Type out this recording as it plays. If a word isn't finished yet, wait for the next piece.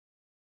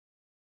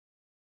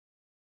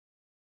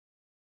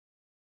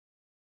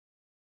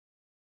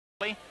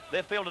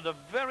They've fielded a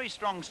very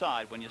strong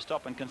side when you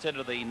stop and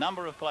consider the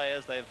number of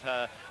players they've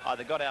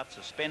either got out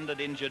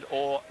suspended, injured,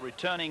 or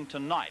returning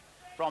tonight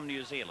from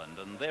New Zealand.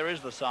 And there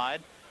is the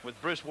side with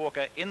Bruce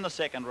Walker in the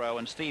second row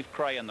and Steve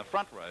Cray in the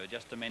front row,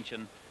 just to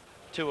mention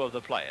two of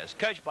the players.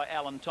 Coached by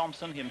Alan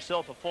Thompson,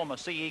 himself a former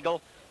Sea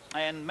Eagle,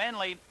 and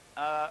Manly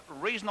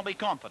reasonably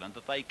confident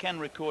that they can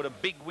record a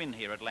big win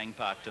here at Lang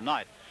Park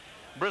tonight.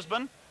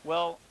 Brisbane,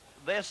 well,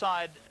 their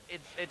side,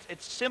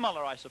 it's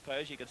similar, I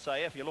suppose you could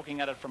say, if you're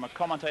looking at it from a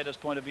commentator's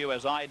point of view,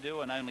 as I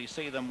do, and only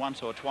see them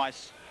once or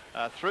twice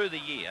through the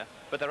year.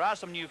 But there are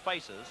some new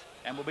faces,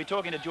 and we'll be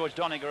talking to George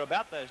Doniger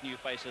about those new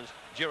faces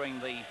during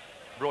the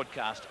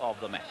broadcast of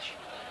the match.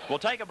 We'll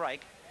take a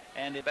break,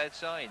 and both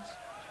sides.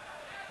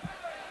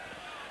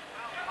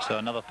 So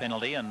another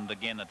penalty, and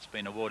again it's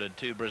been awarded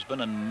to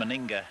Brisbane, and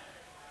Meninga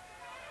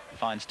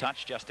finds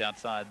touch just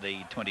outside the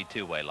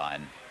 22-way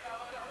line.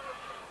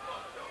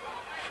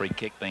 Free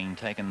kick being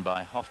taken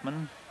by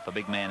Hoffman. The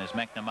big man is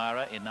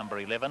McNamara in number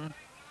 11.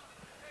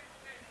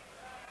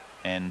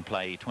 And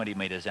play 20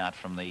 metres out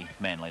from the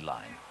Manly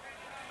line.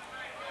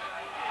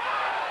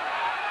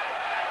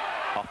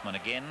 Hoffman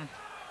again.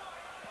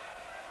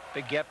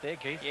 Big gap there,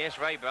 Keith. Yes,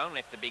 Ray Brown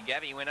left the big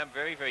gap. He went up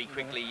very, very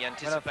quickly,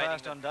 anticipating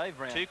fast on Dave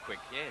Brown. Too quick,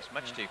 yes,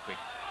 much too quick.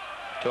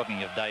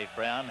 Talking of Dave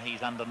Brown,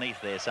 he's underneath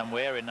there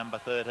somewhere in number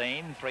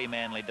 13. Three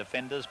Manly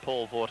defenders,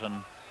 Paul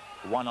Vorton,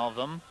 one of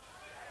them.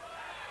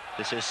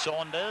 This is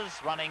Saunders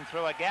running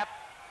through a gap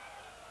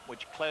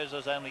which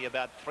closes only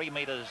about 3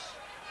 metres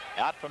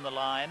out from the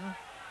line.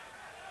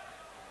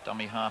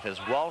 Dummy half is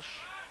Walsh.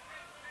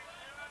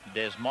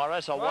 Des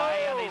Morris away.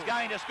 Whoa. And he's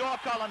going to score,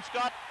 Colin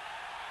Scott.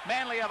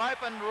 Manly have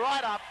opened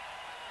right up,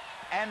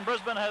 and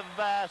Brisbane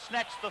have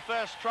snatched the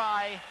first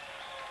try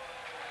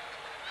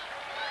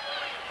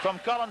from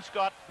Colin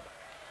Scott.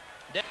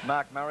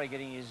 Mark Murray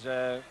getting his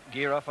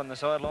gear off on the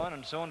sideline,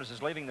 and Saunders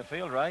is leaving the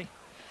field, Ray.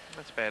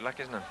 That's bad luck,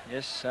 isn't it?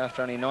 Yes,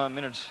 after only 9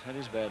 minutes. It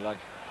is bad luck.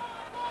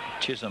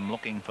 Chisholm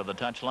looking for the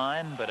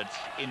touchline, but it's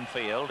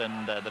infield,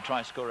 and the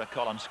try scorer,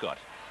 Colin Scott.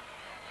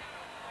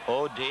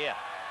 Oh, dear.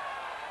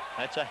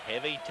 That's a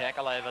heavy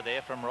tackle over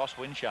there from Ross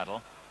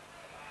Windshuttle.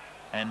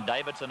 And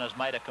Davidson has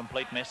made a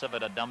complete mess of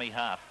it, a dummy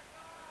half.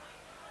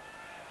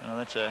 Well,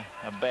 that's a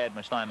bad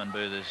miss. Simon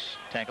Booth's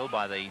tackle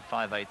by the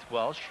 5/8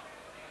 Welsh.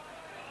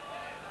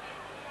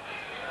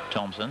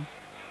 Thompson.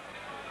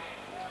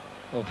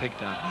 Well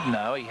picked up.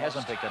 No, he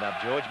hasn't picked it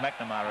up, George.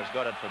 McNamara's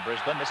got it for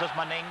Brisbane. This is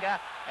Meninga.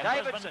 And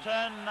Davidson. Brisbane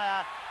turn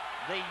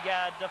the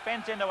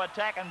defence into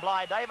attack, and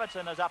Bly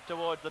Davidson is up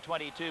towards the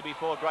 22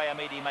 before Graham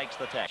Eadie makes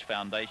the tackle.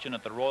 Foundation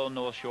at the Royal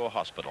North Shore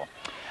Hospital.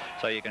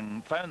 So you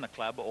can phone the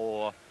club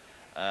or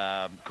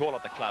call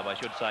at the club, I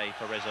should say,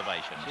 for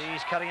reservations.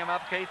 He's cutting him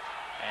up, Keith.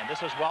 And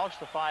this is Walsh,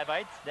 the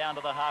 5/8, down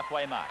to the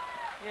halfway mark.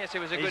 Yes, it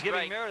was a He's good giving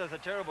break. Meredith a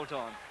terrible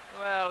time.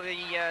 Well,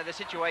 the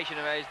situation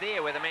arose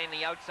there where the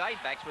Manly outside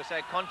backs were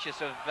so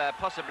conscious of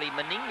possibly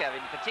Meninga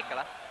in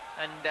particular,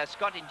 and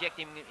Scott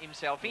injecting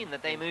himself in,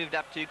 that they moved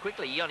up too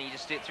quickly. He only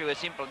just threw a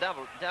simple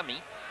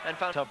dummy and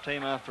found... Top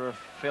team after a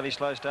fairly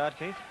slow start,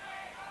 Keith?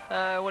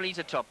 Well, he's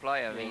a top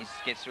player. He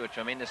gets through a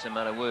tremendous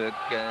amount of work,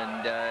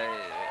 and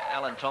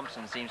Alan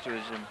Thompson seems to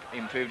have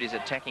improved his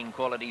attacking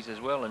qualities as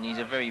well, and he's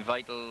a very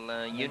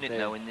vital unit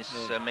now in this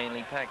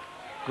Manly pack.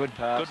 Good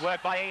pass. Good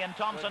work by Ian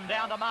Thompson.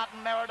 Down to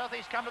Martin Meredith.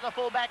 He's come to the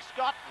fullback.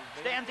 Scott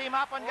stands him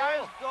up and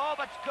goes. Oh,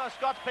 but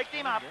Scott's picked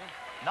him up.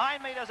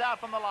 9 metres out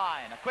from the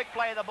line. A quick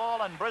play of the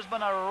ball, and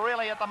Brisbane are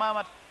really at the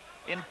moment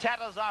in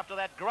tatters after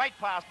that great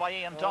pass by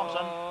Ian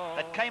Thompson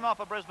that came off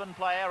a Brisbane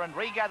player and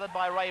regathered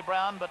by Ray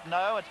Brown. But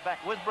no, it's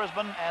back with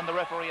Brisbane, and the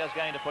referee is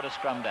going to put a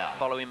scrum down.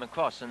 Follow him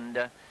across,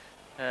 and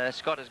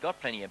Scott has got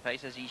plenty of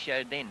pace, as he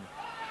showed then.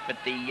 But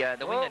the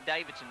winger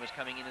Davidson was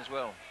coming in as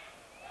well.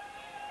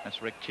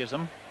 That's Rick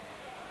Chisholm.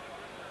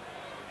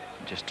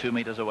 Just 2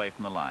 metres away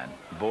from the line.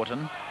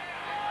 Vorton,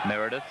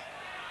 Meredith,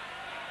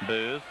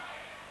 Booth.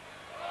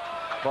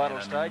 Vital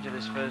stage of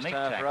this first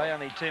half, tackle. Ray.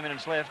 Only 2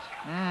 minutes left.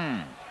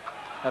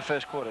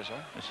 First quarter,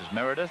 sorry. This is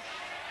Meredith.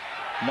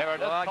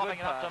 Meredith popping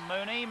it up to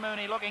Mooney.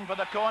 Mooney looking for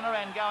the corner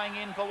and going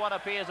in for what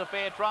appears a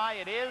fair try.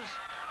 It is.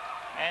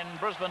 And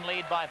Brisbane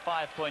lead by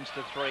 5 points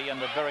to 3, and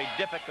a very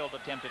difficult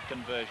attempted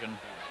conversion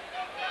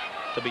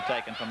to be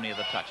taken from near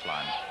the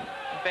touchline.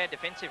 Bad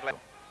defensive level.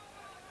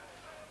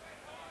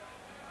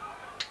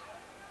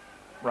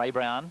 Ray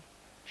Brown,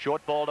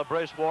 short ball to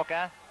Bruce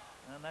Walker,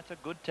 and that's a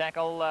good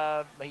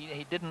tackle.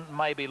 He didn't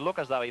maybe look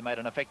as though he made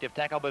an effective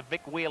tackle, but Vic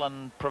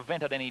Whelan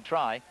prevented any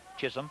try.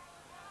 Chisholm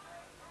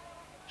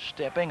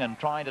stepping and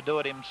trying to do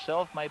it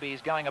himself. Maybe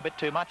he's going a bit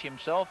too much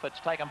himself. It's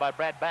taken by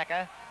Brad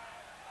Backer.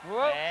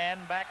 Whoa.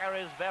 And Backer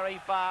is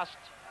very fast.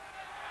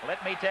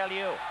 Let me tell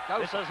you,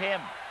 this is him.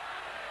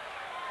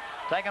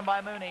 Taken by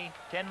Mooney,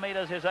 10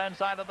 metres his own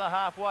side of the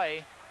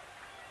halfway.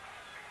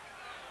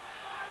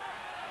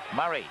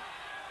 Murray.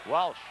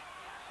 Walsh,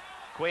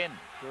 Quinn,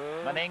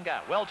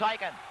 Meninga, well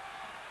taken.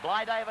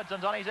 Bly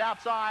Davidson's on his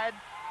outside.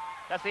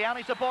 That's the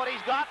only support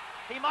he's got.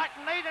 He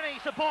mightn't need any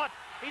support.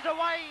 He's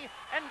away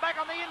and back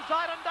on the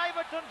inside, and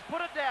Davidson's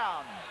put it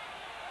down.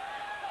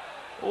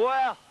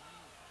 Well,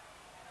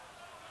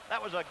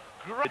 That was a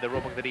great... The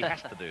rule book that he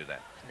has to do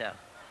that. No.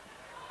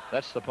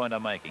 That's the point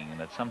I'm making, and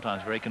it's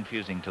sometimes very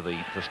confusing to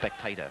the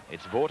spectator.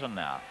 It's Vaughton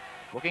now.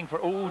 Looking for...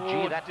 Oh,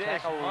 gee, that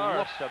tackle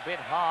looked a bit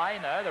high.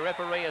 No, the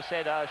referee has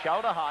said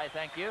shoulder high,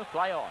 thank you.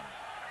 Play on.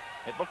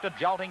 It looked a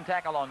jolting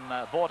tackle on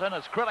Vaughton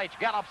as Krilich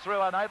gallops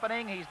through an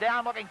opening. He's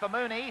down looking for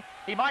Mooney.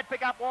 He might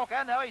pick up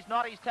Walker. No, he's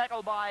not. He's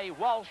tackled by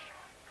Walsh.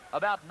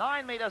 About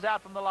 9 metres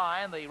out from the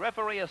line. The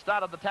referee has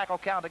started the tackle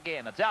count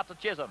again. It's out to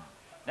Chisholm.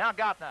 Now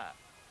Gartner.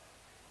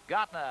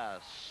 Gartner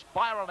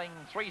spiralling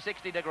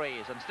 360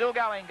 degrees and still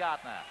going,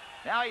 Gartner.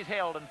 Now he's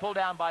held and pulled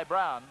down by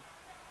Brown.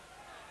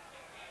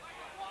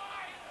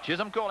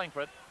 Chisholm calling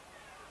for it.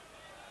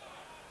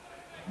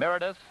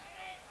 Meredith.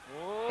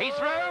 Whoa. He's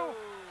through.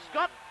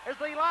 Scott is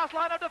the last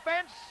line of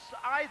defence.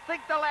 I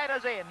think the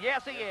ladder's in.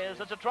 Yes, he is.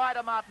 It's a try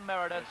to Martin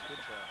Meredith. Good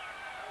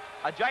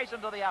try.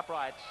 Adjacent to the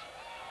uprights.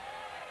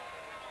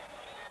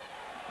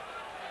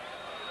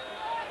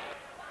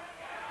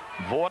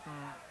 Vaughton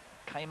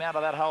came out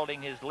of that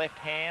holding his left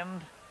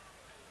hand.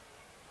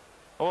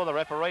 Oh, the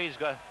referee's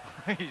got...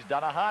 he's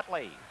done a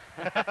Hartley.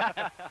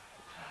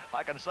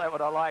 I can say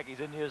what I like. He's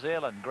in New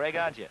Zealand. Greg,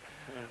 aren't you?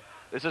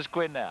 This is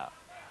Quinn now.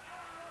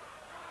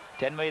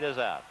 10 metres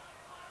out.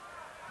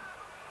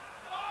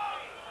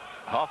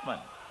 Hoffman.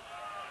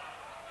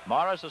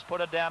 Morris has put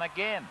it down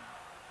again.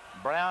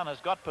 Brown has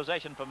got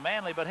possession from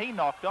Manly, but he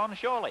knocked on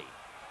surely.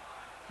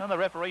 And the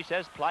referee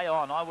says play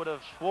on. I would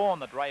have sworn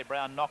that Ray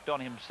Brown knocked on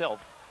himself.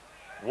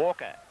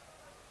 Walker.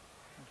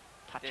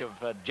 Touch of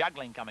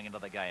juggling coming into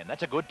the game.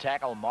 That's a good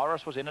tackle.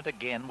 Morris was in it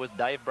again with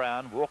Dave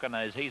Brown. Walker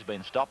knows he's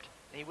been stopped.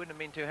 He wouldn't have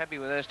been too happy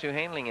with those two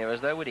handling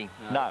errors, though, would he?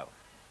 No.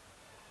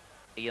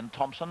 Ian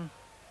Thompson.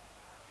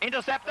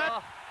 Intercepted.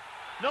 Oh.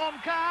 Norm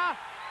Carr.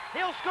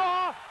 He'll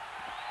score.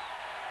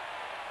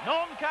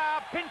 Norm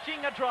Carr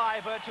pinching a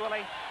try virtually.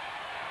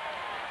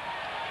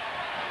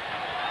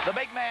 The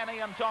big man,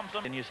 Ian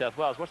Thompson. In New South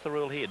Wales. What's the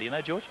rule here? Do you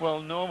know, George?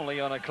 Well, normally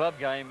on a club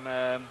game,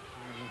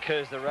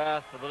 incurs the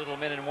wrath of the little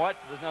men in white.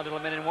 There's no little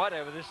men in white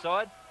over this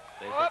side.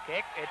 There's the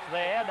kick. It's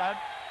there.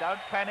 Don't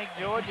panic,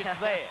 George. It's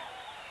there.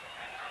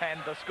 And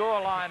the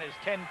score line is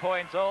 10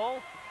 points all.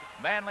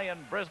 Manly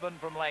and Brisbane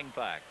from Lang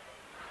Park.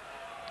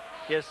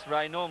 Yes,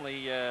 Ray,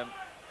 normally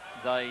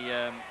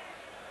they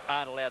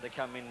aren't allowed to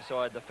come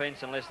inside the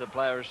fence unless the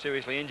player is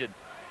seriously injured.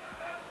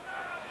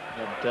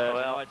 But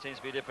tonight seems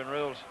to be different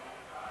rules.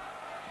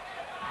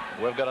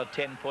 We've got a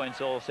 10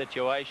 points all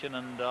situation,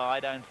 and I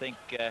don't think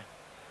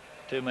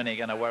too many are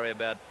going to worry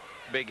about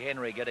Big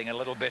Henry getting a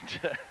little bit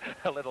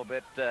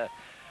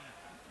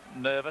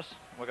nervous.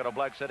 We've got a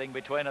bloke sitting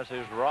between us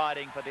who's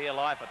riding for dear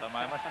life at the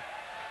moment.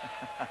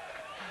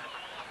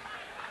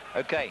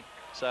 Okay,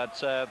 so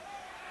it's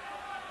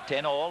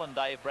 10 all, and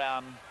Dave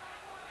Brown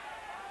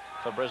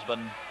for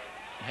Brisbane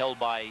held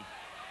by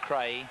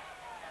Cray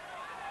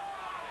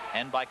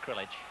and by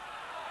Krilich.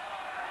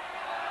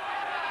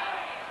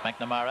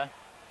 McNamara.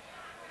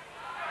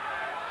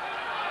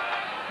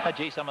 Oh,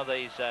 gee, some of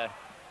these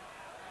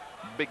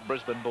big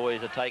Brisbane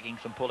boys are taking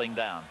some pulling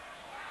down.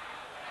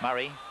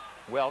 Murray,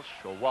 Welsh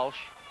or Walsh,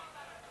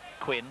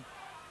 Quinn.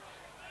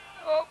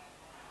 Oh.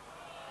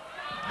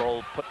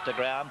 Ball put to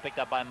ground, picked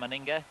up by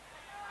Meninga.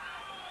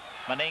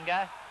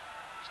 Meninga,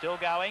 still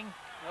going.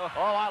 Oh,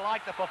 I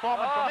like the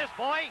performance from this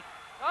boy.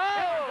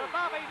 Oh,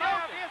 Bobby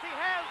now. Yes, he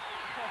has.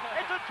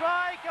 It's a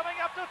try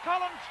coming up to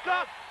Colin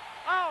Scott.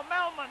 Oh,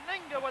 Mal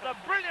Meninga with a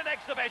brilliant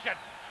exhibition.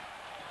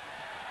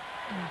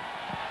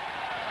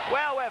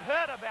 Well, we've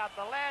heard about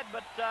the lad,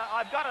 but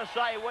I've got to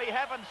say we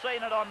haven't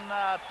seen it on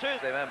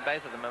Tuesday.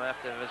 Both of them are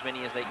after as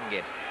many as they can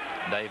get.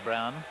 Dave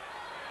Brown.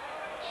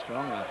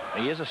 Strong lad.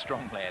 He is a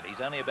strong lad. He's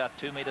only about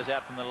 2 metres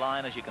out from the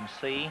line, as you can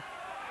see.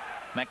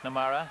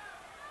 McNamara.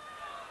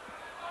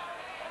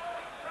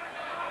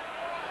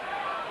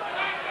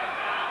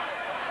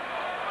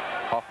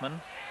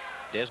 Hoffman.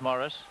 Des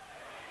Morris.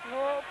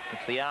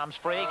 It's the arms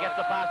free. Gets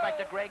the pass back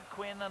to Greg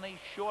Quinn, and he's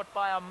short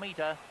by a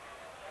metre.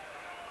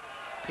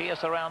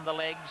 Pierce around the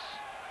legs.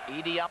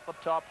 Edie up the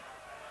top.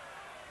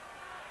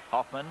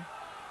 Hoffman.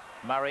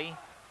 Murray.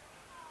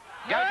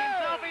 Goes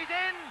himself. He's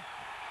in.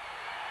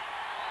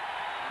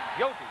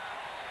 Guilty.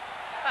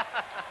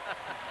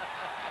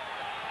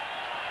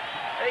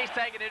 He's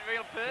taking it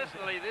real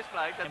personally, this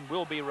bloke. And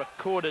will be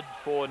recorded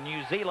for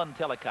New Zealand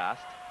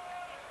telecast,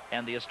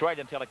 and the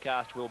Australian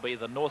telecast will be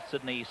the North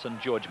Sydney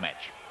St George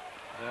match.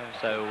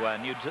 So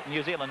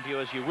New Zealand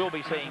viewers, you will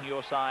be seeing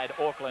your side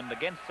Auckland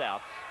against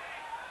Souths,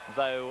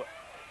 though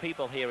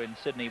people here in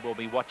Sydney will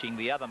be watching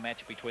the other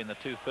match between the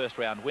two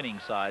first-round winning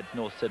sides,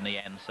 North Sydney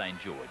and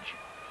St George.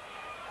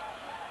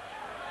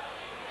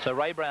 So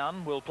Ray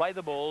Brown will play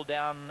the ball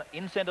down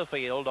in centre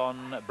field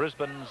on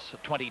Brisbane's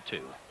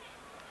 22.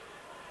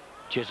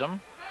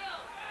 Chisholm,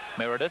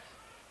 Meredith,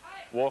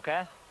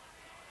 Walker.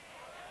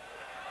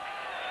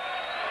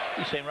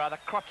 He seemed rather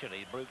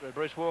crotchety,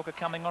 Bruce Walker,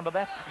 coming onto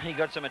that. He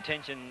got some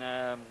attention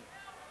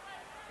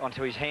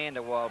onto his hand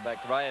a while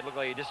back, Ray. It looked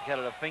like he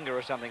dislocated a finger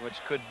or something, which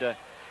could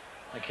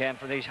account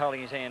for he's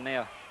holding his hand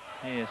now.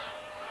 Yes.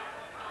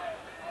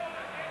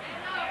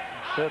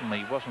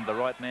 Certainly wasn't the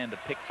right man to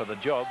pick for the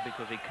job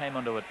because he came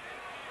onto it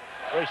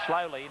very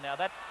slowly. Now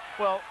that,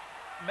 well,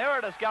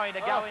 Meredith's going to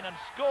go in and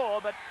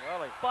score, but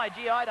by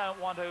gee, I don't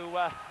want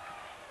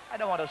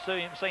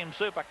to seem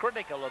super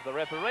critical of the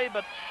referee,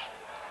 but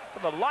for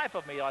the life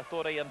of me, I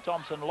thought Ian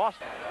Thompson lost.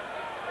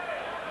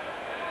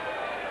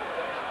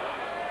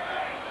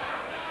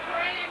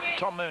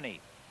 Tom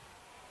Mooney.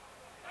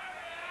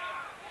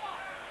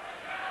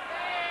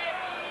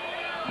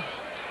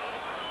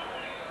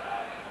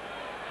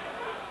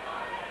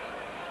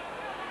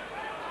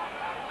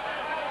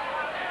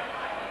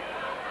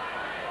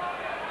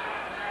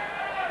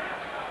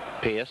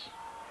 Pearce.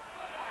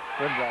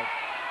 Good bloke.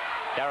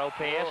 Darryl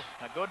Pearce,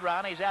 a good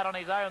run. He's out on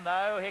his own,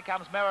 though. Here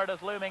comes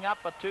Meredith looming up,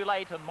 but too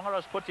late, and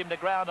Morris puts him to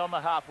ground on the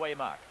halfway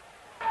mark.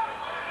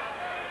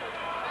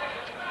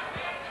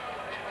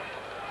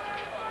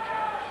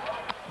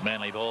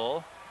 Manly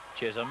ball.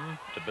 Chisholm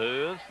to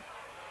Booth.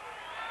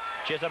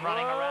 Chisholm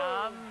running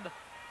around.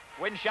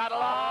 Wind shuttle.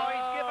 Oh,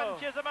 he's given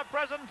Chisholm a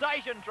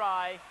presentation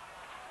try,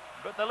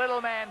 but the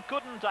little man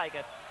couldn't take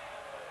it.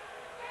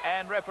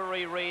 And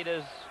referee Reid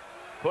is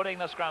putting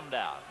the scrum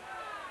down.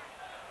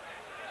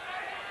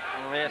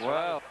 Yes,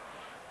 well.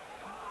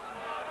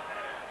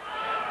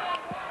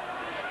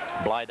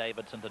 Bly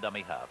Davidson to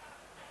dummy half.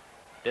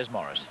 Des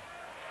Morris.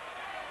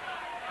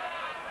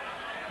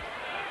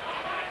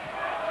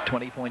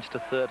 20 points to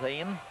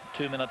 13.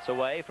 2 minutes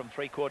away from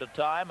three-quarter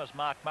time as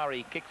Mark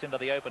Murray kicks into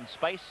the open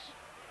space.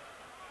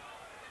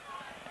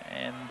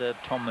 And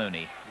Tom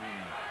Mooney.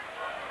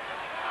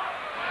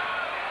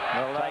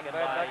 Well, taken by...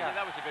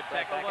 That was a good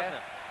tackle, wasn't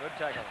it? Good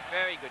tackle.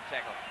 Very good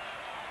tackle.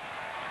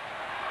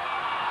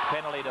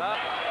 Penalty to...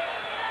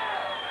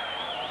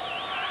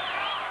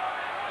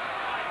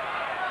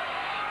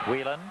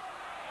 Whelan.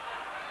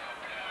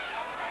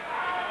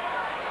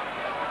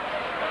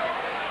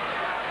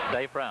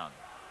 Dave Brown.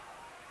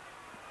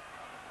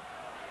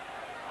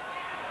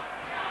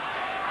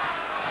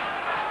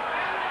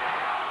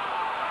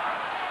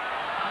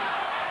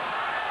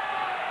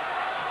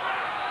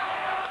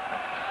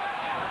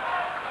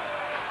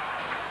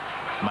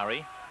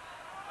 Murray.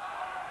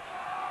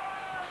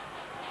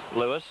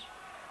 Lewis.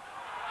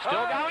 Still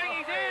going,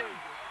 he's in!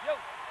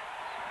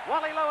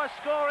 Wally Lewis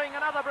scoring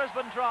another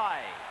Brisbane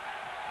try.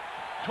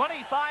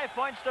 25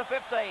 points to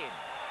 15.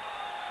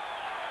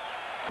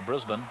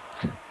 Brisbane.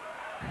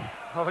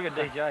 Oh, look at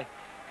DJ.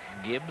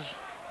 Gibbs.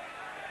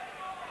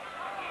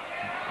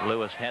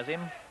 Lewis has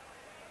him.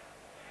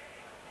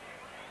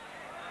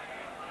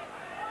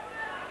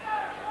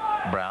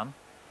 Brown.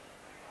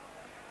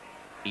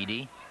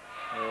 Edie.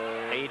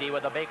 Edie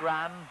with a big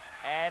run.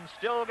 And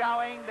still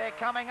going. They're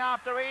coming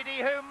after Edie,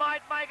 who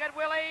might make it,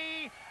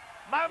 Willie.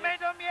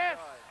 Momentum, yes.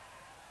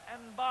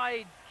 And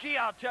by gee,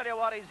 I'll tell you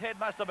what, his head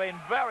must have been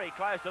very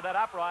close to that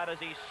upright as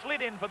he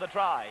slid in for the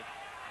try.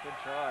 Good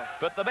try.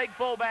 But the big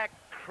fullback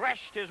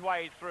crashed his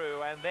way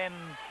through and then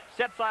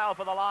set sail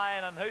for the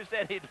line, and who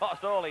said he'd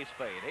lost all his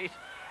speed?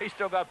 He's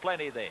still got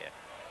plenty there.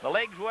 The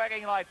legs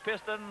working like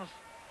pistons,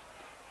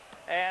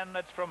 and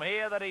it's from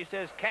here that he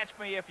says, catch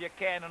me if you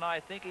can, and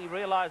I think he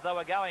realised they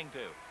were going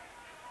to.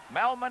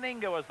 Mal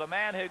Meninga was the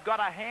man who got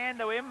a hand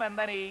to him, and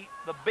then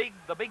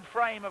the big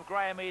frame of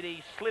Graham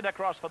Eadie slid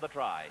across for the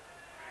try.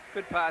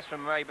 Good pass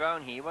from Ray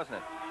Brown here, wasn't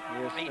it?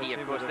 Yes, Eadie,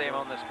 of course, there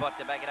on the spot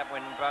to back it up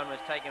when Brown was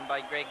taken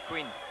by Greg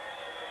Quinn.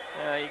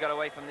 He got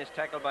away from this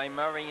tackle by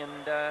Murray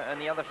and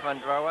the other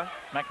front rower.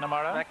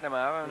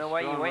 McNamara, and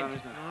away he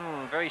went.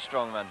 Very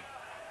strong run.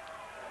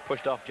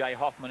 Pushed off Jay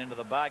Hoffman into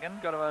the bargain.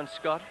 Got around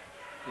Scott.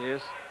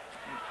 Yes.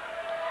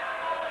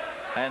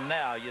 And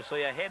now you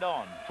see a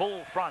head-on,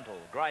 full frontal,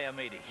 Graham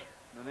Eadie.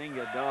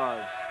 Meninga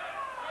dives.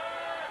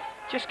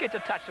 Just gets a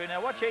touch through.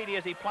 Now watch Eadie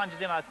as he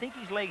plunges in. I think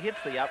his leg hits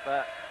the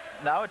upper.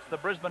 No, it's the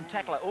Brisbane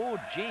tackler. Oh,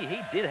 gee,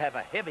 he did have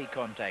a heavy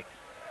contact.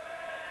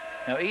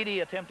 Now Eadie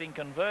attempting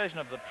conversion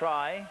of the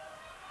try.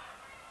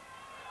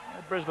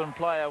 The Brisbane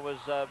player was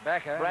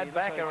Brad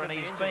Backer, and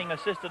he's being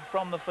assisted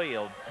from the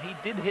field. He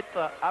did hit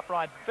the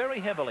upright very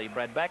heavily,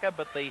 Brad Backer,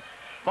 but the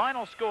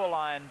final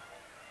scoreline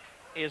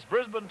is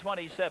Brisbane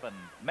 27,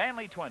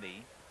 Manly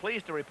 20.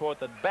 Pleased to report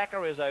that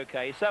Backer is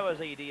okay. So is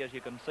Eadie, as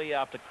you can see,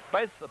 after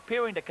both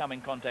appearing to come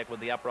in contact with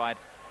the upright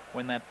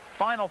when that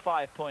final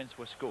 5 points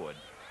were scored.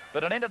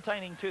 But an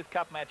entertaining Tooth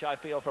Cup match, I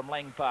feel, from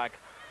Lang Park.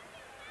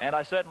 And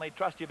I certainly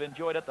trust you've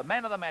enjoyed it. The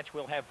man of the match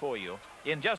we'll have for you in just